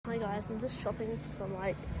guys, I'm just shopping for some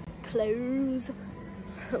like clothes.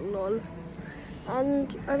 Lol.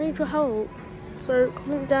 And I need your help. So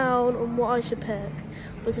comment down on what I should pick,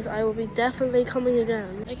 because I will be definitely coming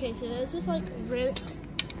again. Okay, so there's this like really,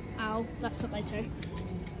 ow, that hurt my toe.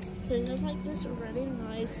 So there's like this really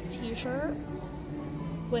nice t-shirt,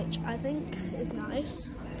 which I think is nice.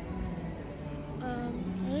 I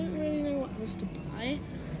don't really know what else to buy.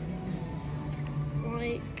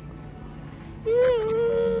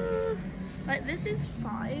 Like this is £5,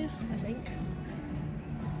 I think.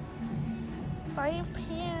 £5.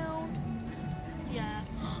 Yeah.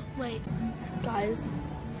 Wait, guys.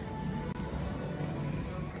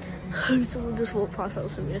 Someone just walked past. That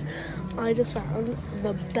was so weird. I just found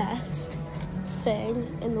the best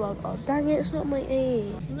thing in the world. Oh dang it! It's not my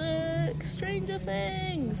age. Look, Stranger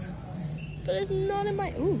Things. But it's not in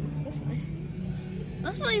my. Ooh, that's nice.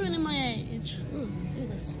 That's not even in my age. Ooh,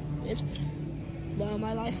 that's weird. Well,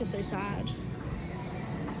 my life is so sad.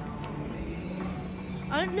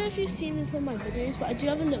 I don't know if you've seen this on my videos, but I do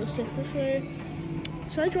have a little sister.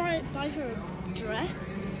 Should I buy her a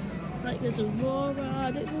dress? Like there's Aurora.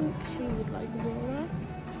 I don't think she would like Aurora.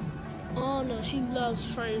 Oh no, she loves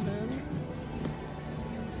Frozen.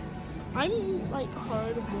 I'm like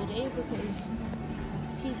hard of Woody because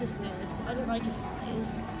he's just weird. I don't like his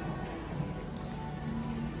eyes.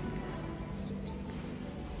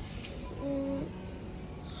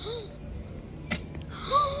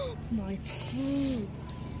 My teeth.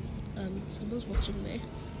 Someone's watching me.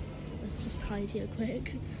 Let's just hide here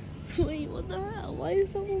quick. Wait, what the hell? Why is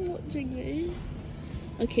someone watching me?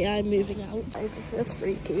 Okay, I'm moving out. This is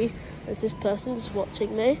freaky. There's this person just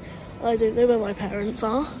watching me. I don't know where my parents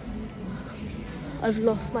are. I've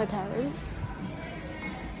lost my parents.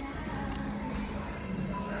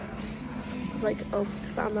 I was like, oh,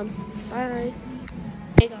 found them. Bye.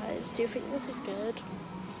 Hey guys, do you think this is good?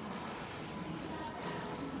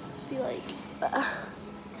 Be like,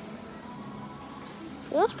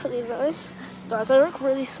 that's pretty nice. Guys, I look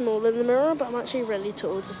really small in the mirror, but I'm actually really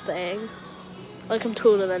tall, just saying. Like, I'm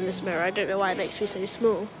taller than this mirror. I don't know why it makes me so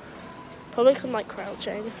small. Probably because I'm like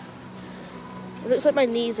crouching. It looks like my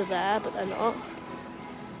knees are there, but they're not.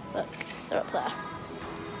 Look, they're up there.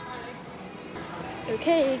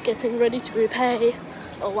 Okay, getting ready to go pay.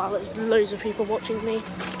 Oh wow, there's loads of people watching me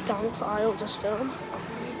down this aisle just film.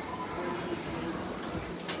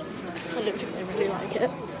 I don't think they really like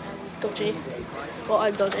it. It's dodgy. Well,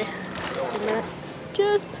 I'm dodgy. Just a minute.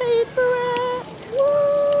 Just paid for it!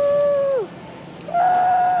 Woo!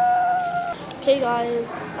 Okay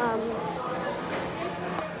guys,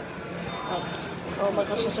 oh my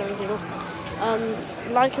gosh, there's so many people.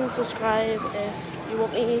 Like and subscribe if you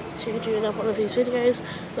want me to do another one of these videos,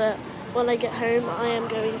 but when I get home I am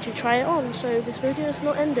going to try it on, so this video is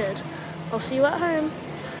not ended. I'll see you at home.